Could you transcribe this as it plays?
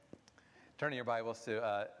Turning your Bibles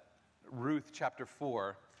to Ruth chapter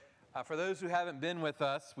 4. For those who haven't been with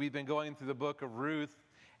us, we've been going through the book of Ruth,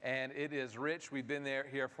 and it is rich. We've been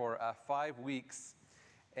here for 5 weeks,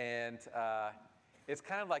 and it's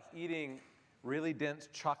kind of like eating really dense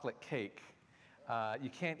chocolate cake. You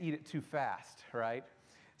can't eat it too fast, right?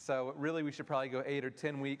 So really we should probably go 8 or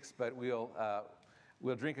 10 weeks, but we'll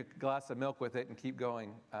drink a glass of milk with it and keep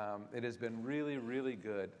going. It has been really, really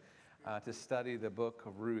good to study the book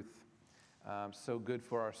of Ruth. So good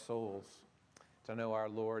for our souls to know our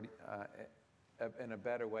Lord in a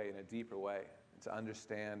better way, in a deeper way, to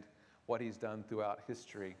understand what He's done throughout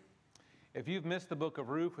history. If you've missed the book of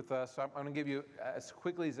Ruth with us, I'm going to give you, as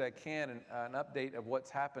quickly as I can, an update of what's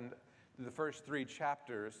happened through the first 3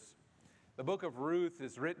 chapters. The book of Ruth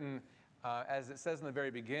is written, as it says in the very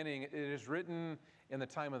beginning, it is written in the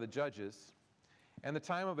time of the Judges. And the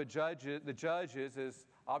time of the Judges is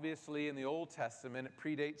obviously in the Old Testament. It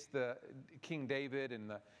predates the King David and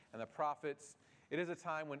the prophets. It is a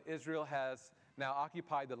time when Israel has now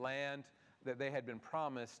occupied the land that they had been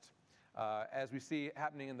promised, as we see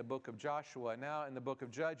happening in the book of Joshua. Now in the book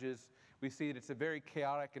of Judges, we see that it's a very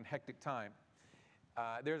chaotic and hectic time.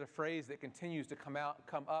 There's a phrase that continues to come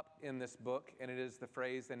up in this book, and it is the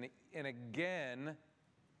phrase, and again,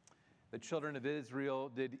 the children of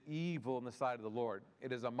Israel did evil in the sight of the Lord.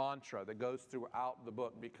 It is a mantra that goes throughout the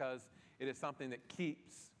book because it is something that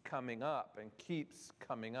keeps coming up and keeps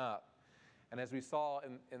coming up. And as we saw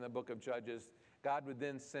in the book of Judges, God would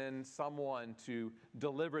then send someone to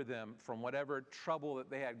deliver them from whatever trouble that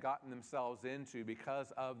they had gotten themselves into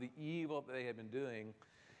because of the evil that they had been doing.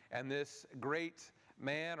 And this great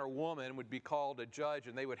man or woman would be called a judge,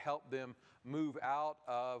 and they would help them move out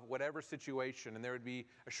of whatever situation. And there would be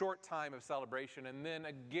a short time of celebration, and then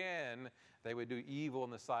again, they would do evil in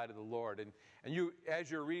the sight of the Lord. And you, as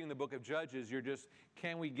you're reading the book of Judges, you're just,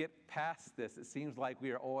 can we get past this? It seems like we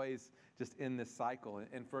are always just in this cycle.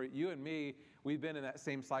 And for you and me, we've been in that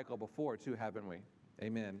same cycle before too, haven't we?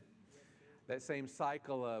 Amen. That same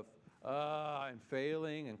cycle of and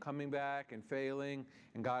failing and coming back and failing,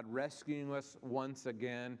 and God rescuing us once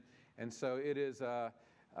again. And so it is a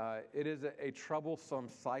troublesome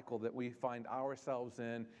cycle that we find ourselves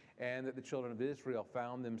in, and that the children of Israel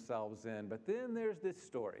found themselves in. But then there's this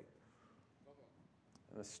story.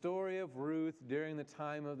 And the story of Ruth during the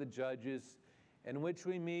time of the Judges, in which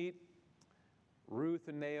we meet Ruth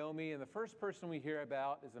and Naomi. And the first person we hear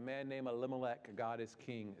about is a man named Elimelech. God is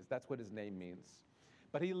king. That's what his name means.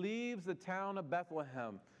 But he leaves the town of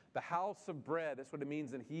Bethlehem, the house of bread. That's what it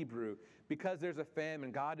means in Hebrew. Because there's a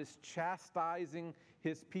famine, God is chastising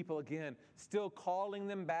his people again, still calling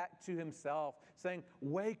them back to himself, saying,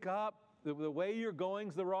 wake up. The way you're going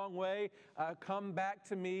is the wrong way. Come back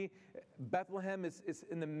to me. Bethlehem is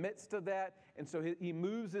in the midst of that. And so he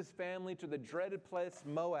moves his family to the dreaded place,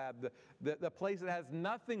 Moab, the place that has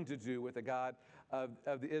nothing to do with the God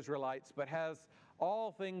of the Israelites, but has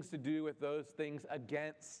all things to do with those things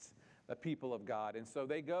against the people of God. And so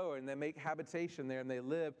they go and they make habitation there and they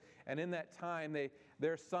live. And in that time,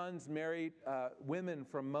 their sons married women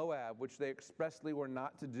from Moab, which they expressly were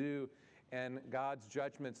not to do. And God's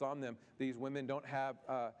judgments on them. These women don't have,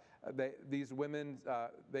 they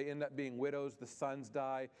end up being widows. The sons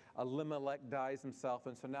die. Elimelech dies himself.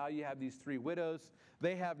 And so now you have these 3 widows.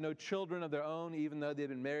 They have no children of their own, even though they've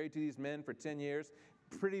been married to these men for 10 years.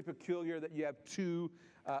 Pretty peculiar that you have 2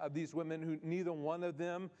 of these women who neither one of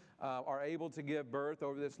them are able to give birth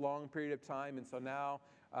over this long period of time. And so now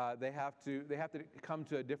they have to come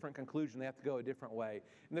to a different conclusion. They have to go a different way.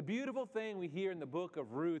 And the beautiful thing we hear in the book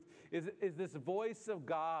of Ruth is this voice of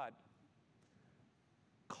God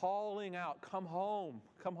calling out, come home,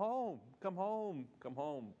 come home, come home, come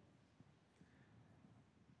home.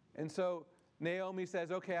 And so Naomi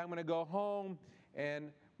says, okay, I'm going to go home.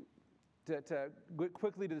 And to go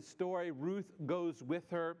quickly to the story, Ruth goes with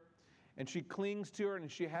her, and she clings to her, and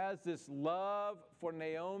she has this love for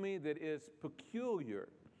Naomi that is peculiar.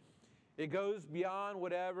 It goes beyond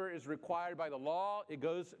whatever is required by the law. It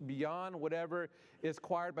goes beyond whatever is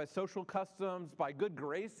required by social customs, by good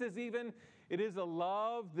graces even. It is a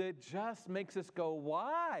love that just makes us go,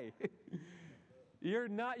 why? You're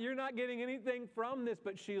not getting anything from this.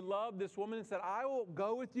 But she loved this woman and said, I will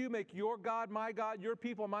go with you, make your God my God, your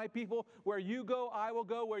people my people. Where you go, I will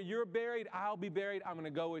go. Where you're buried, I'll be buried. I'm going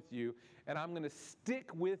to go with you, and I'm going to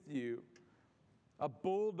stick with you. A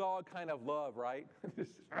bulldog kind of love, right?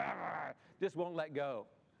 Just won't let go.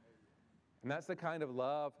 And that's the kind of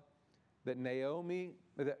love that Naomi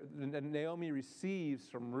receives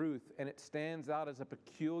from Ruth, and it stands out as a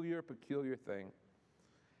peculiar thing.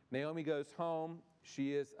 Naomi goes home.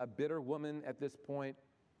 She is a bitter woman at this point.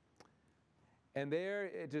 And there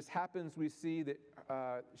it just happens we see that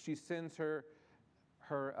she sends her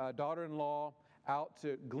daughter-in-law out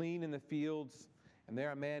to glean in the fields. And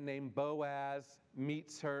there a man named Boaz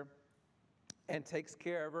meets her and takes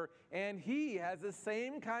care of her. And he has the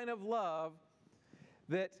same kind of love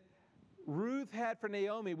that Ruth had for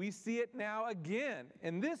Naomi. We see it now again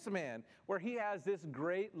in this man, where he has this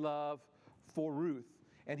great love for Ruth.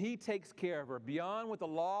 And he takes care of her beyond what the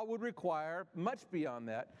law would require, much beyond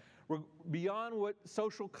that, beyond what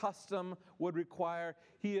social custom would require.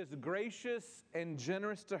 He is gracious and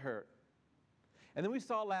generous to her. And then we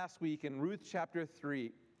saw last week in Ruth chapter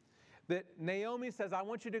 3 that Naomi says, I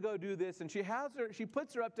want you to go do this. And she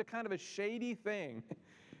puts her up to kind of a shady thing.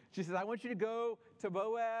 She says, I want you to go to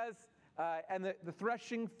Boaz and the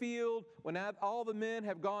threshing field when all the men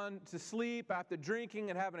have gone to sleep after drinking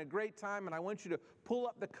and having a great time. And I want you to pull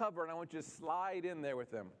up the cover and I want you to slide in there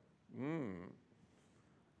with them.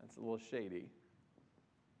 That's a little shady.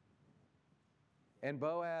 And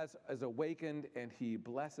Boaz is awakened and he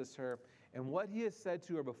blesses her. And what he has said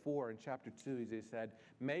to her before in chapter 2 is he said,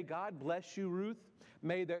 may God bless you, Ruth.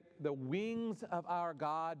 May the wings of our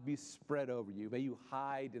God be spread over you. May you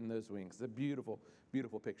hide in those wings. It's a beautiful,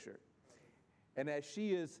 beautiful picture. And as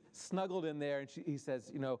she is snuggled in there and he says,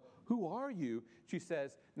 who are you? She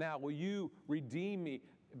says, now will you redeem me?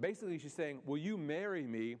 Basically she's saying, will you marry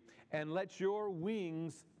me and let your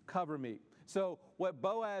wings cover me? So what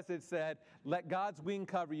Boaz had said, let God's wing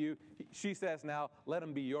cover you, she says now, let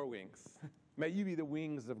them be your wings. May you be the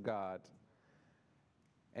wings of God.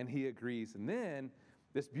 And he agrees. And then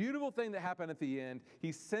this beautiful thing that happened at the end,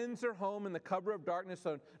 he sends her home in the cover of darkness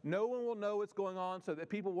so no one will know what's going on, so that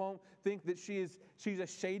people won't think that she's a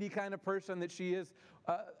shady kind of person, that she is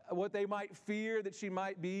what they might fear, that she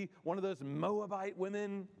might be one of those Moabite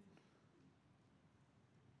women.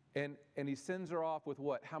 And he sends her off with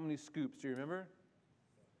what? How many scoops? Do you remember?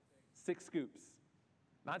 6 scoops.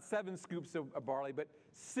 Not 7 scoops of barley, but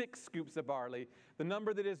 6 scoops of barley. The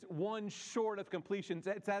number that is one short of completion.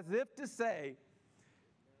 It's as if to say,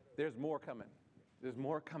 there's more coming. There's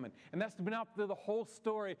more coming. And that's been out through the whole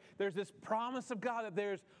story. There's this promise of God that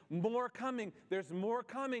there's more coming. There's more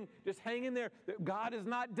coming. Just hang in there. God is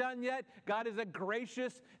not done yet. God is a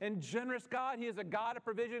gracious and generous God. He is a God of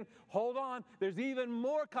provision. Hold on. There's even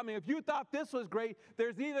more coming. If you thought this was great,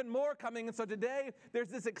 there's even more coming. And so today, there's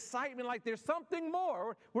this excitement like there's something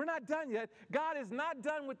more. We're not done yet. God is not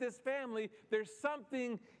done with this family. There's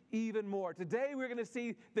something even more. Today we're going to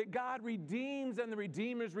see that God redeems and the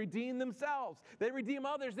redeemers redeem themselves. They redeem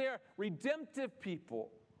others. They are redemptive people.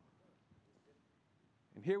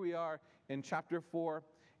 And here we are in chapter 4,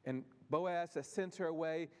 and Boaz has sent her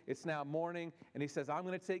away. It's now morning, and he says, I'm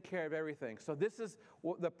going to take care of everything. So this is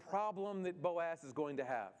the problem that Boaz is going to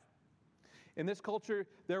have. In this culture,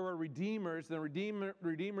 there were redeemers. The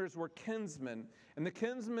redeemers were kinsmen. And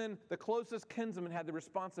the closest kinsman had the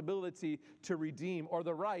responsibility to redeem, or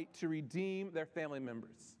the right to redeem their family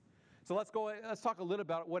members. So let's talk a little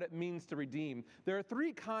about what it means to redeem. There are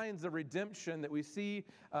 3 kinds of redemption that we see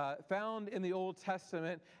found in the Old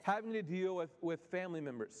Testament having to deal with family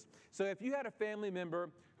members. So if you had a family member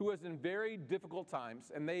who was in very difficult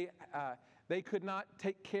times and they could not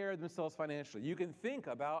take care of themselves financially, you can think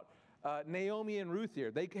about Naomi and Ruth here.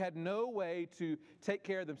 They had no way to take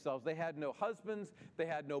care of themselves. They had no husbands. They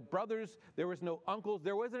had no brothers. There was no uncles.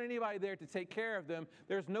 There wasn't anybody there to take care of them.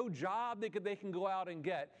 There's no job they can go out and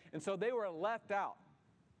get. And so they were left out.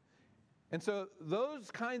 And so those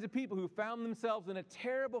kinds of people who found themselves in a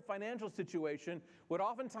terrible financial situation would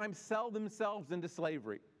oftentimes sell themselves into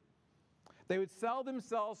slavery. They would sell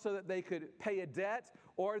themselves so that they could pay a debt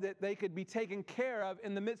or that they could be taken care of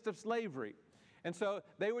in the midst of slavery. And so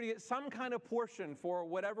they would get some kind of portion for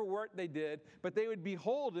whatever work they did, but they would be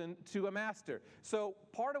beholden to a master. So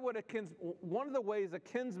part of one of the ways a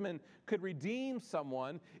kinsman could redeem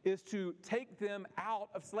someone is to take them out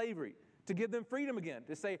of slavery, to give them freedom again,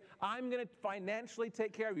 to say, I'm going to financially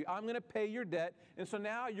take care of you. I'm going to pay your debt, and so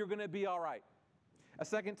now you're going to be all right. A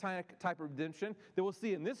second type of redemption that we'll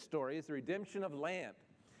see in this story is the redemption of land,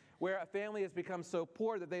 where a family has become so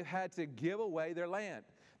poor that they've had to give away their land.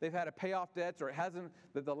 They've had to pay off debts, or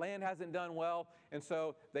the land hasn't done well, and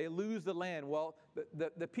so they lose the land. Well,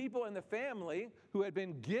 the people in the family who had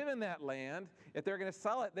been given that land, if they're going to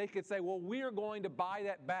sell it, they could say, well, we're going to buy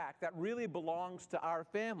that back. That really belongs to our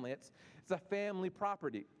family. It's a family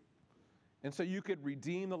property. And so you could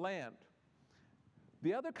redeem the land.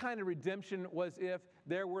 The other kind of redemption was if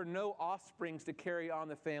there were no offsprings to carry on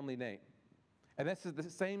the family name. And this is the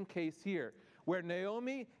same case here, where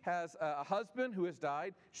Naomi has a husband who has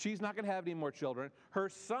died. She's not going to have any more children. Her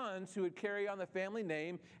sons, who would carry on the family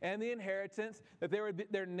name and the inheritance, that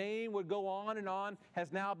their name would go on,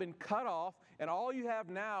 has now been cut off. And all you have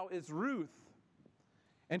now is Ruth.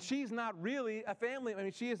 And she's not really a family. I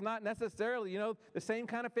mean, she is not necessarily, the same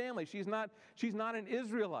kind of family. She's not an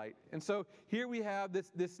Israelite. And so here we have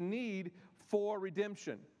this need for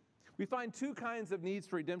redemption. We find two kinds of needs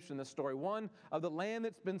for redemption in this story. One, of the land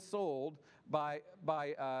that's been sold by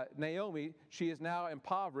Naomi. She is now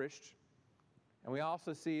impoverished. And we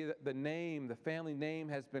also see that the family name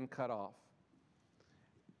has been cut off.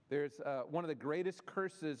 There's one of the greatest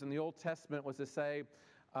curses in the Old Testament was to say,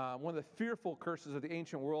 one of the fearful curses of the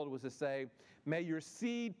ancient world was to say, may your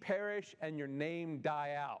seed perish and your name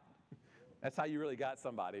die out. That's how you really got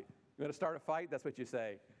somebody. You want to start a fight? That's what you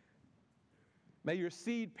say. May your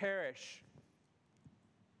seed perish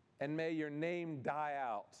and may your name die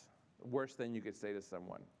out. Worst thing you could say to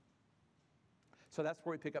someone. So that's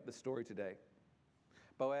where we pick up the story today.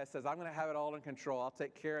 Boaz says, I'm going to have it all in control. I'll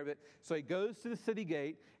take care of it. So he goes to the city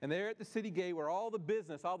gate, and there at the city gate where all the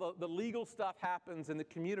business, all the legal stuff happens in the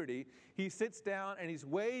community, he sits down and he's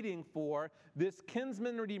waiting for this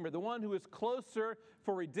kinsman redeemer, the one who is closer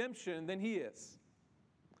for redemption than he is.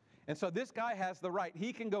 And so this guy has the right.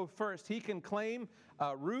 He can go first. He can claim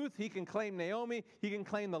Ruth. He can claim Naomi. He can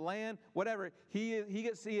claim the land, whatever. He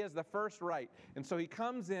has the first right. And so he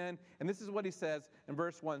comes in, and this is what he says in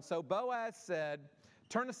verse 1. So Boaz said,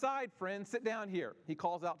 turn aside, friend, sit down here. He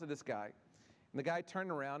calls out to this guy. And the guy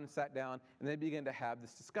turned around and sat down, and they began to have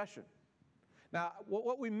this discussion. Now,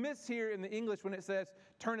 what we miss here in the English when it says,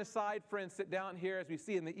 turn aside, friend, sit down here, as we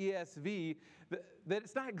see in the ESV, that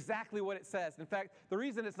it's not exactly what it says. In fact, the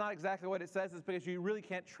reason it's not exactly what it says is because you really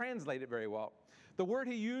can't translate it very well. The word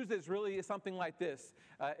he uses really is something like this.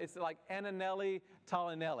 It's like ananelli,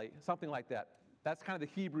 talanelli, something like that. That's kind of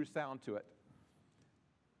the Hebrew sound to it,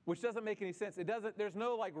 which doesn't make any sense. There's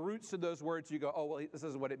no like roots to those words. You go, oh, well, this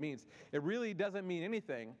is what it means. It really doesn't mean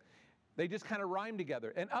anything. They just kind of rhyme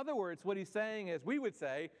together. In other words, what he's saying is, we would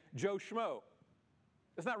say, Joe Schmo.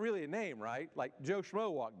 It's not really a name, right? Like Joe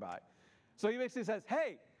Schmo walked by. So he basically says,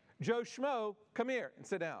 hey, Joe Schmo, come here and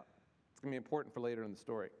sit down. It's going to be important for later in the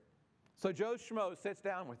story. So Joe Schmo sits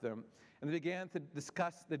down with them, and they began to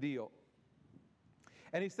discuss the deal.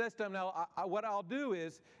 And he says to him, now, what I'll do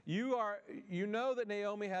is, you know that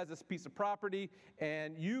Naomi has this piece of property,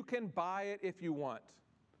 and you can buy it if you want.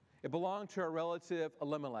 It belonged to her relative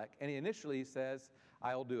Elimelech. And he says,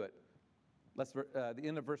 I'll do it. The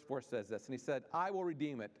end of verse 4 says this. And he said, I will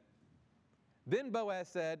redeem it. Then Boaz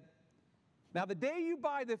said, now the day you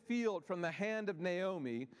buy the field from the hand of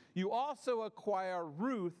Naomi, you also acquire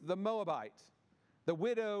Ruth the Moabite, the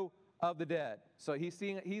widow of the dead. So he's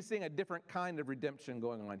seeing a different kind of redemption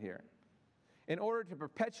going on here. In order to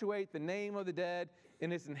perpetuate the name of the dead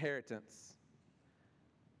in his inheritance.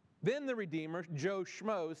 Then the Redeemer, Joe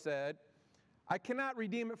Schmo, said, I cannot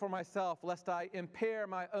redeem it for myself, lest I impair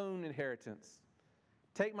my own inheritance.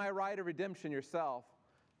 Take my right of redemption yourself,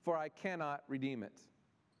 for I cannot redeem it.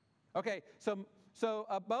 Okay, so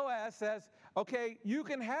Boaz says, okay, you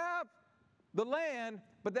can have the land,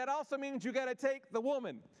 but that also means you got to take the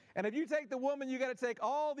woman. And if you take the woman, you got to take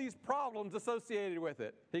all these problems associated with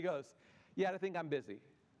it. He goes, yeah, I think I'm busy.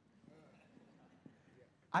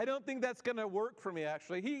 I don't think that's going to work for me,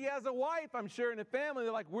 actually. He has a wife, I'm sure, and a family.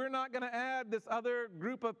 They're like, we're not going to add this other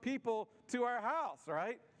group of people to our house,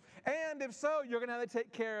 right? And if so, you're going to have to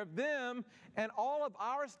take care of them, and all of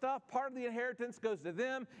our stuff, part of the inheritance goes to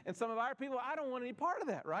them, and some of our people, I don't want any part of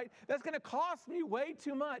that, right? That's going to cost me way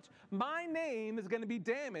too much. My name is going to be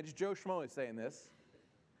damaged. Joe Schmo is saying this.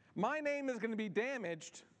 My name is going to be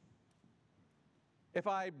damaged if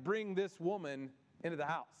I bring this woman into the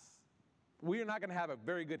house. We are not going to have a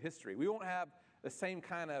very good history. We won't have the same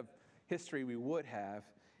kind of history we would have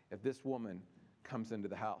if this woman comes into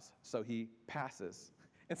the house. So he passes.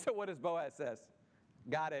 And so what does Boaz says?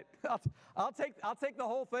 Got it. I'll take the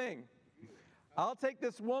whole thing. I'll take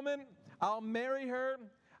this woman. I'll marry her.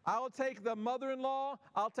 I'll take the mother-in-law.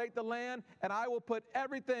 I'll take the land, and I will put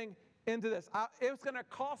everything into this. It's going to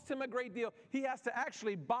cost him a great deal. He has to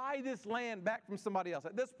actually buy this land back from somebody else.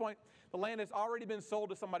 At this point, the land has already been sold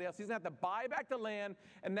to somebody else. He's going to have to buy back the land,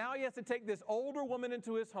 and now he has to take this older woman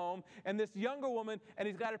into his home and this younger woman, and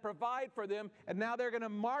he's got to provide for them, and now they're going to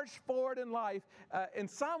march forward in life, in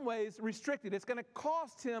some ways restricted. It's going to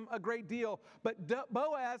cost him a great deal, but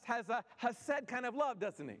Boaz has a Hesed kind of love,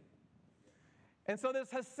 doesn't he? And so this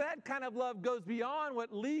Hesed kind of love goes beyond what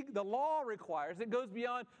the law requires. It goes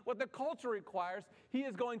beyond what the culture requires. He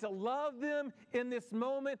is going to love them in this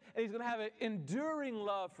moment, and he's going to have an enduring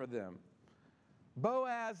love for them.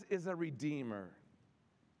 Boaz is a redeemer.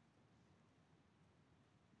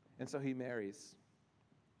 And so he marries.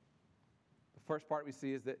 The first part we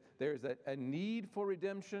see is that there is a need for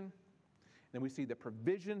redemption. Then we see the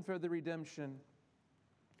provision for the redemption.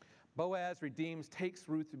 Boaz redeems, takes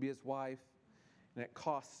Ruth to be his wife, and it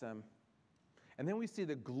costs him. And then we see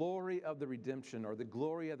the glory of the redemption, or the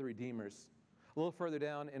glory of the redeemers. A little further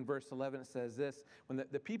down in verse 11, it says this: when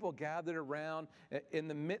the people gathered around in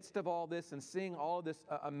the midst of all this and seeing all of this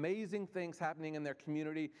amazing things happening in their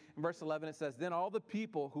community, in verse 11 it says, then all the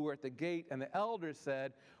people who were at the gate and the elders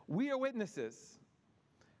said, we are witnesses.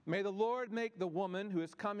 May the Lord make the woman who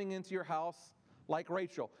is coming into your house like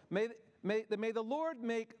Rachel. May the Lord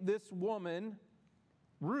make this woman,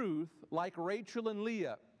 Ruth, like Rachel and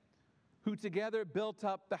Leah, who together built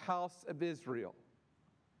up the house of Israel.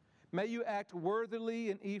 May you act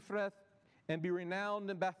worthily in Ephrath and be renowned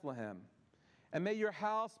in Bethlehem. And may your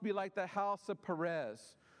house be like the house of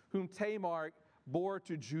Perez, whom Tamar bore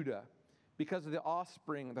to Judah, because of the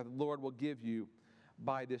offspring that the Lord will give you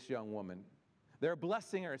by this young woman. They're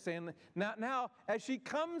blessing her, saying, now, as she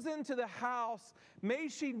comes into the house, may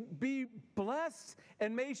she be blessed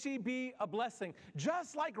and may she be a blessing.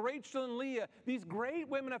 Just like Rachel and Leah, these great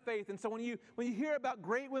women of faith. And so when you hear about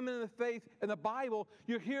great women of faith in the Bible,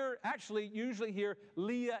 you usually hear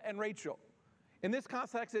Leah and Rachel. In this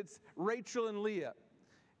context, it's Rachel and Leah.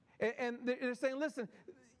 And they're saying, listen,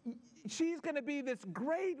 she's going to be this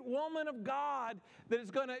great woman of God that is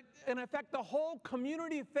going to affect the whole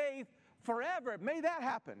community of faith forever. May that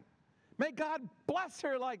happen. May God bless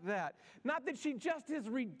her like that. Not that she just is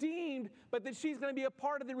redeemed, but that she's going to be a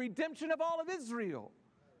part of the redemption of all of Israel.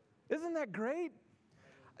 Isn't that great?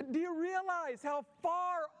 Do you realize how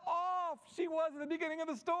far off she was at the beginning of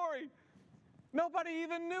the story? Nobody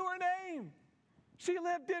even knew her name. She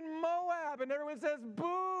lived in Moab, and everyone says,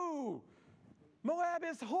 boo! Moab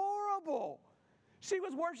is horrible. She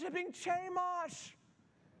was worshiping Chemosh.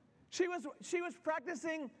 She was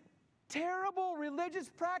practicing terrible religious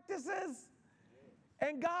practices.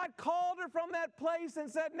 And God called her from that place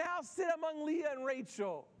and said, now sit among Leah and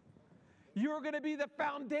Rachel. You're going to be the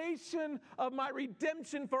foundation of my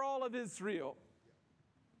redemption for all of Israel.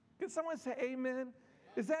 Can someone say amen?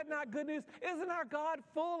 Is that not good news? Isn't our God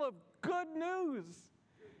full of good news?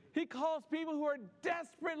 He calls people who are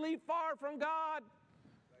desperately far from God.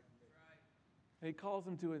 And he calls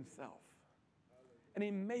them to himself. And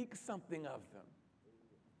he makes something of them.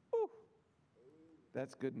 Whew.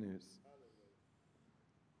 That's good news.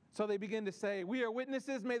 So they begin to say, we are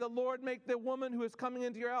witnesses. May the Lord make the woman who is coming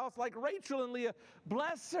into your house like Rachel and Leah.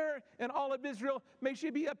 Bless her and all of Israel. May she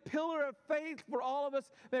be a pillar of faith for all of us.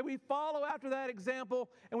 May we follow after that example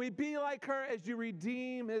and we be like her as you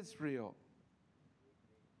redeem Israel.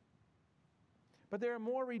 But there are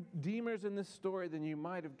more redeemers in this story than you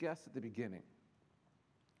might have guessed at the beginning.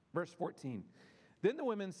 Verse 14. Then the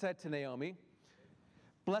women said to Naomi,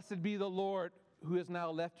 blessed be the Lord who has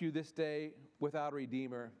now left you this day without a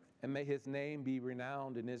redeemer, and may his name be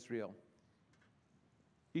renowned in Israel.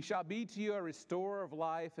 He shall be to you a restorer of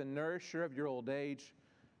life and nourisher of your old age.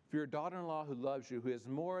 For your daughter-in-law who loves you, who is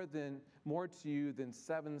more to you than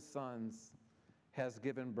 7 sons, has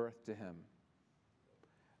given birth to him.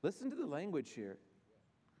 Listen to the language here.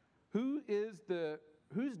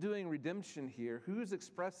 Who's doing redemption here? Who's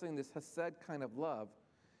expressing this hesed kind of love?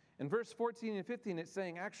 In verse 14 and 15, it's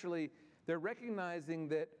saying actually they're recognizing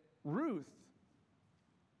that Ruth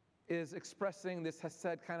is expressing this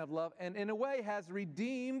hesed kind of love and in a way has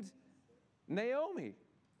redeemed Naomi.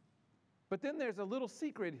 But then there's a little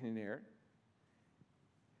secret in here.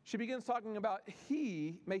 She begins talking about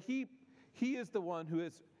he is the one who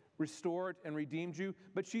has restored and redeemed you.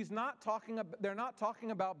 But they're not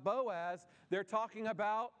talking about Boaz. They're talking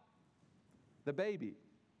about the baby.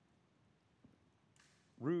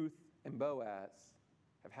 Ruth and Boaz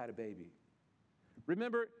have had a baby.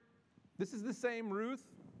 Remember, this is the same Ruth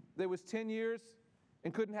that was 10 years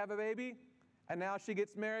and couldn't have a baby. And now she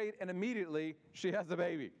gets married and immediately she has a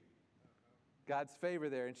baby. God's favor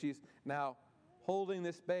there. And she's now holding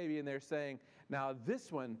this baby and they're saying, now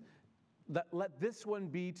this one, let this one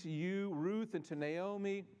be to you, Ruth, and to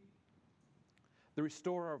Naomi, the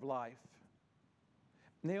restorer of life.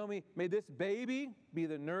 Naomi, may this baby be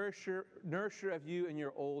the nourisher of you in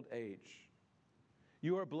your old age.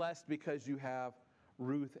 You are blessed because you have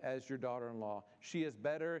Ruth as your daughter-in-law. She is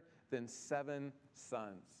better than 7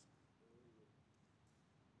 sons.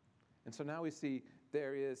 And so now we see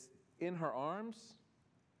there is in her arms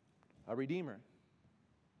a redeemer.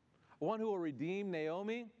 One who will redeem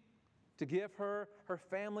Naomi to give her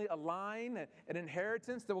family a line, an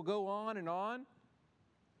inheritance that will go on and on.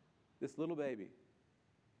 This little baby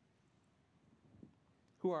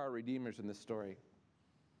Who are our redeemers in this story?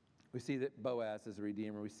 We see that Boaz is a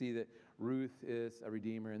redeemer. We see that Ruth is a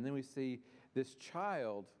redeemer. And then we see this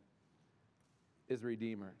child is a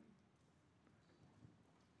redeemer.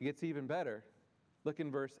 It gets even better. Look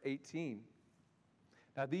in verse 18.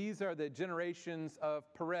 Now these are the generations of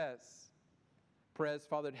Perez. Perez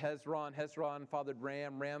fathered Hezron. Hezron fathered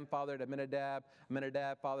Ram. Ram fathered Amminadab.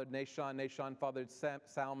 Amminadab fathered Nahshon. Nahshon fathered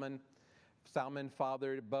Salmon. Salmon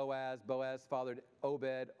fathered Boaz. Boaz fathered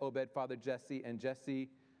Obed. Obed fathered Jesse. And Jesse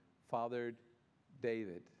fathered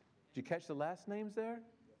David. Did you catch the last names there?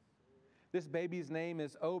 This baby's name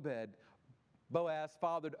is Obed. Boaz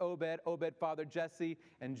fathered Obed. Obed fathered Jesse.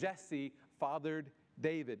 And Jesse fathered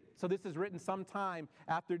David. So this is written sometime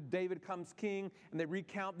after David comes king, and they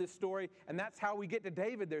recount this story, and that's how we get to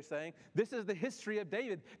David, they're saying. This is the history of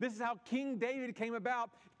David. This is how King David came about,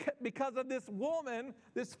 because of this woman,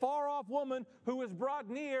 this far-off woman who was brought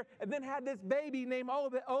near and then had this baby named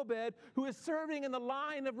Obed, who is serving in the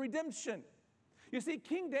line of redemption. You see,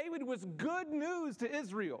 King David was good news to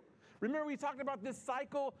Israel. Remember, we talked about this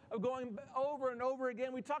cycle of going over and over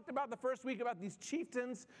again. We talked about the first week about these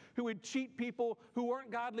chieftains who would cheat people who weren't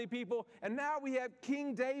godly people. And now we have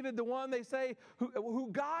King David, the one they say, who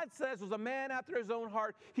God says was a man after his own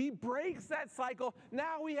heart. He breaks that cycle.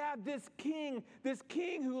 Now we have this king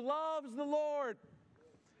who loves the Lord.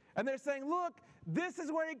 And they're saying, look, this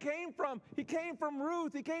is where he came from. He came from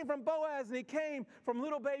Ruth, he came from Boaz, and he came from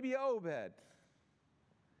little baby Obed.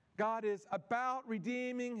 God is about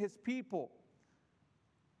redeeming his people.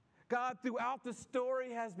 God, throughout the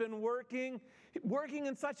story, has been working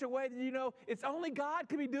in such a way that, it's only God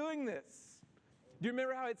can be doing this. Do you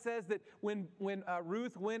remember how it says that when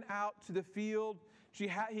Ruth went out to the field, she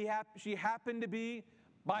happened to be,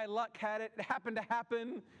 by luck it happened to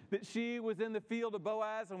happen that she was in the field of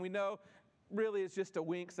Boaz, and we know, really, it's just a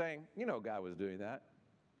wink saying, God was doing that.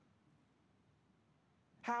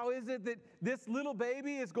 How is it that this little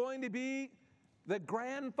baby is going to be the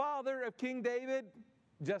grandfather of King David?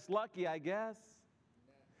 Just lucky, I guess.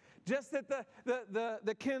 Just that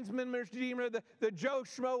the kinsman redeemer, the Joe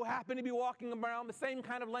Schmo happened to be walking around. The same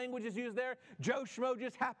kind of language is used there. Joe Schmo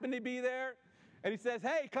just happened to be there. And he says,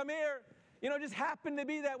 hey, come here. Just happened to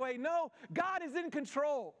be that way. No, God is in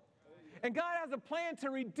control. And God has a plan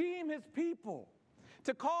to redeem his people,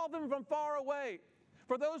 to call them from far away.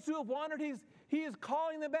 For those who have wandered, he is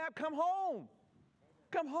calling them back. Come home.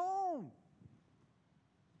 Come home.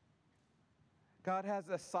 God has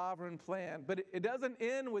a sovereign plan. But it doesn't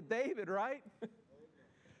end with David, right?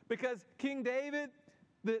 Because King David,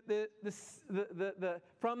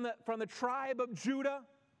 from the tribe of Judah,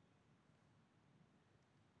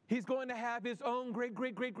 he's going to have his own great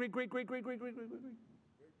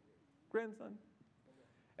grandson.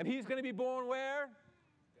 And he's going to be born where?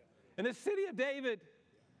 In the city of David,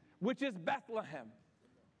 which is Bethlehem.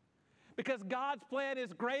 Because God's plan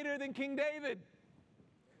is greater than King David.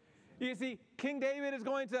 You see, King David is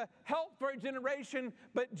going to help for a generation,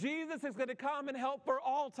 but Jesus is going to come and help for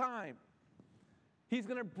all time. He's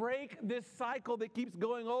going to break this cycle that keeps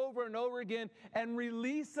going over and over again and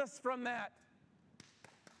release us from that.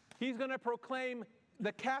 He's going to proclaim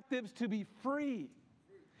the captives to be free.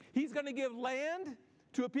 He's going to give land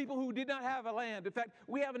to a people who did not have a land. In fact,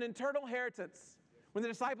 we have an eternal inheritance. When the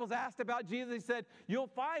disciples asked about Jesus, he said, you'll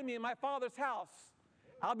find me in my Father's house.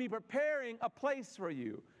 I'll be preparing a place for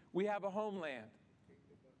you. We have a homeland.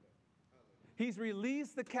 He's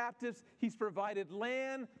released the captives. He's provided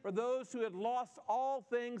land for those who had lost all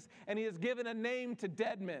things, and he has given a name to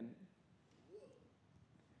dead men.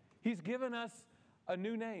 He's given us a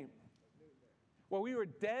new name. While we were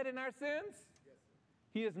dead in our sins,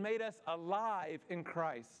 he has made us alive in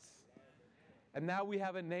Christ. And now we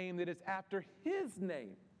have a name that is after his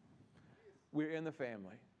name. We're in the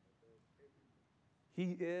family.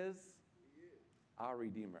 He is our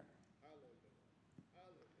Redeemer.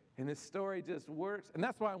 And this story just works. And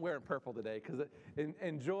that's why I'm wearing purple today, because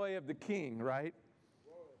in joy of the King, right?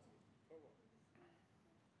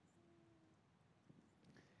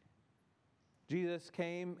 Jesus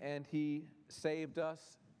came and he saved us.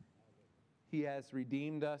 He has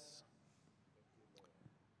redeemed us.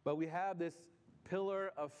 But we have this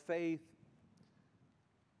pillar of faith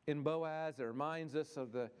in Boaz that reminds us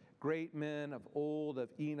of the great men of old, of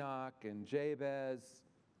Enoch and Jabez.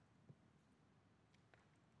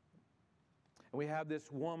 And we have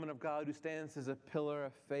this woman of God who stands as a pillar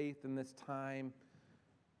of faith in this time.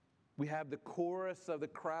 We have the chorus of the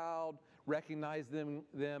crowd recognize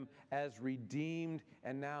them as redeemed,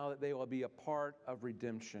 and now that they will be a part of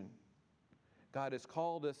redemption. God has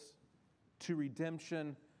called us to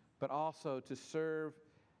redemption, but also to serve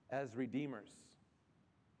as redeemers.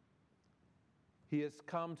 He has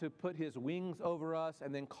come to put his wings over us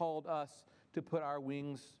and then called us to put our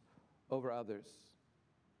wings over others.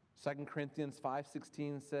 2 Corinthians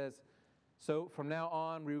 5:16 says, so from now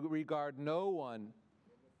on we regard no one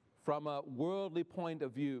from a worldly point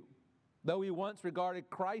of view. Though we once regarded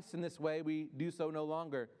Christ in this way, we do so no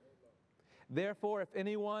longer. Therefore, if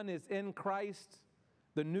anyone is in Christ,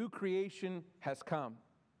 the new creation has come.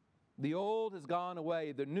 The old has gone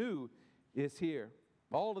away. The new is here.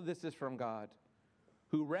 All of this is from God,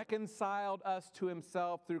 who reconciled us to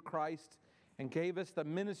himself through Christ and gave us the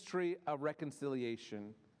ministry of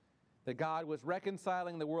reconciliation. That God was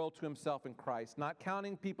reconciling the world to himself in Christ, not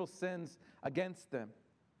counting people's sins against them.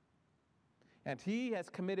 And he has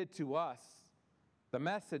committed to us the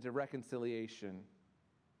message of reconciliation.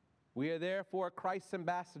 We are therefore Christ's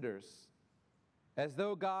ambassadors, as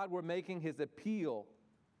though God were making his appeal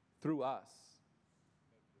through us.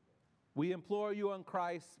 We implore you on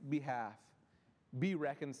Christ's behalf, be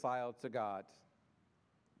reconciled to God.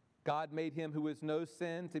 God made him who is no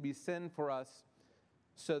sin to be sin for us,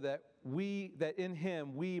 so that in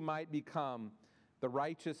him we might become the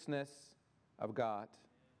righteousness of God.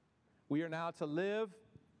 We are now to live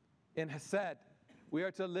in Hesed. We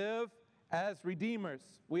are to live as redeemers.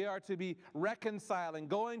 We are to be reconciling,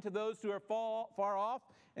 going to those who are far off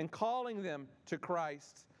and calling them to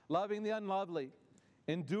Christ, loving the unlovely,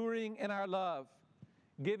 enduring in our love,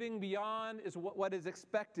 giving beyond is what is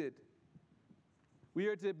expected. We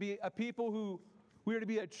are to be we are to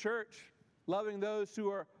be a church loving those who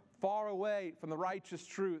are far away from the righteous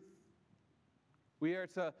truth. We are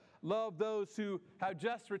to love those who have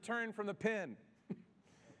just returned from the pen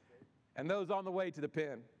and those on the way to the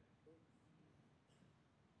pen.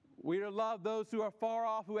 We are to love those who are far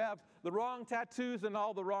off, who have the wrong tattoos in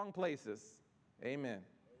all the wrong places. Amen.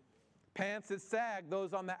 Pants that sag,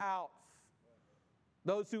 those on the outs.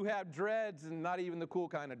 Those who have dreads and not even the cool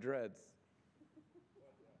kind of dreads.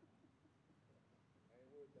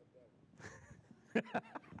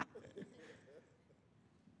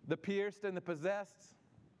 The pierced and the possessed,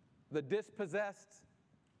 the dispossessed,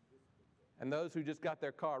 and those who just got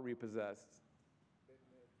their car repossessed.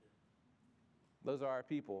 Those are our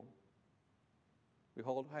people. We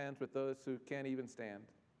hold hands with those who can't even stand.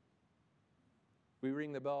 We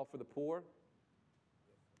ring the bell for the poor.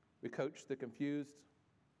 We coach the confused.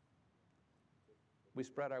 We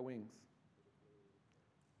spread our wings.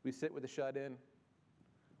 We sit with the shut in.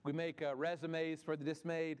 We make resumes for the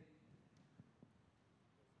dismayed.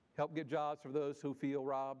 Help get jobs for those who feel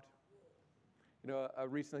robbed. You know,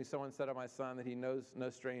 recently someone said of my son that he knows no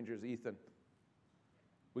strangers, Ethan.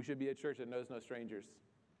 We should be a church that knows no strangers.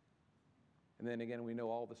 And then again, we know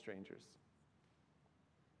all the strangers.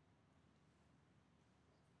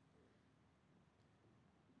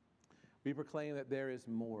 We proclaim that there is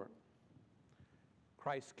more.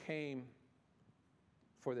 Christ came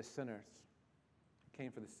for the sinners,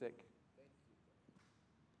 came for the sick.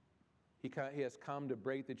 He has come to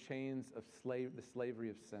break the chains of the slavery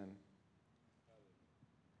of sin,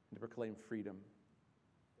 and to proclaim freedom.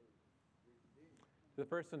 To the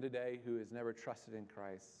person today who has never trusted in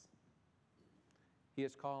Christ, he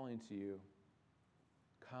is calling to you,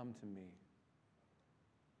 come to me.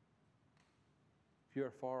 If you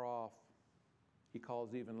are far off, he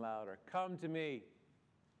calls even louder, come to me.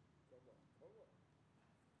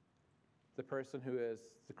 The Christian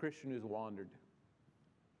who's wandered,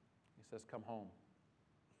 he says, come home.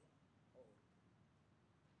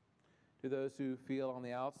 To those who feel on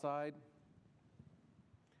the outside,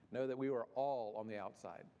 know that we were all on the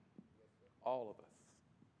outside. All of us.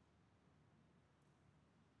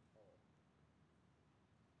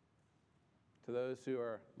 To those who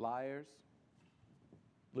are liars,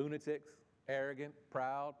 lunatics, arrogant,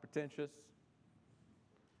 proud, pretentious,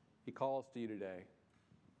 he calls to you today.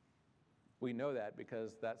 We know that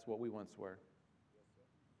because that's what we once were.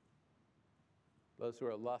 Those who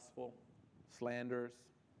are lustful, slanderers,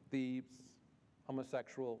 thieves,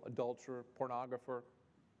 homosexual, adulterer, pornographer,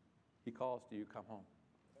 he calls to you, come home.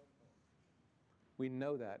 We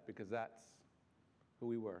know that because that's who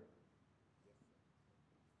we were.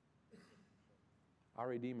 Our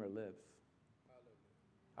Redeemer lives.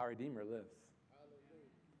 Our Redeemer lives.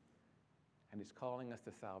 And he's calling us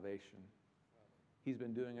to salvation. He's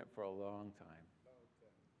been doing it for a long time.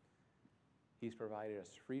 He's provided us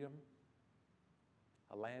freedom,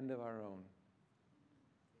 a land of our own,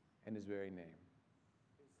 in his very name.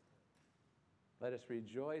 Let us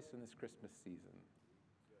rejoice in this Christmas season,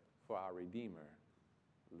 for our Redeemer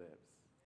lives.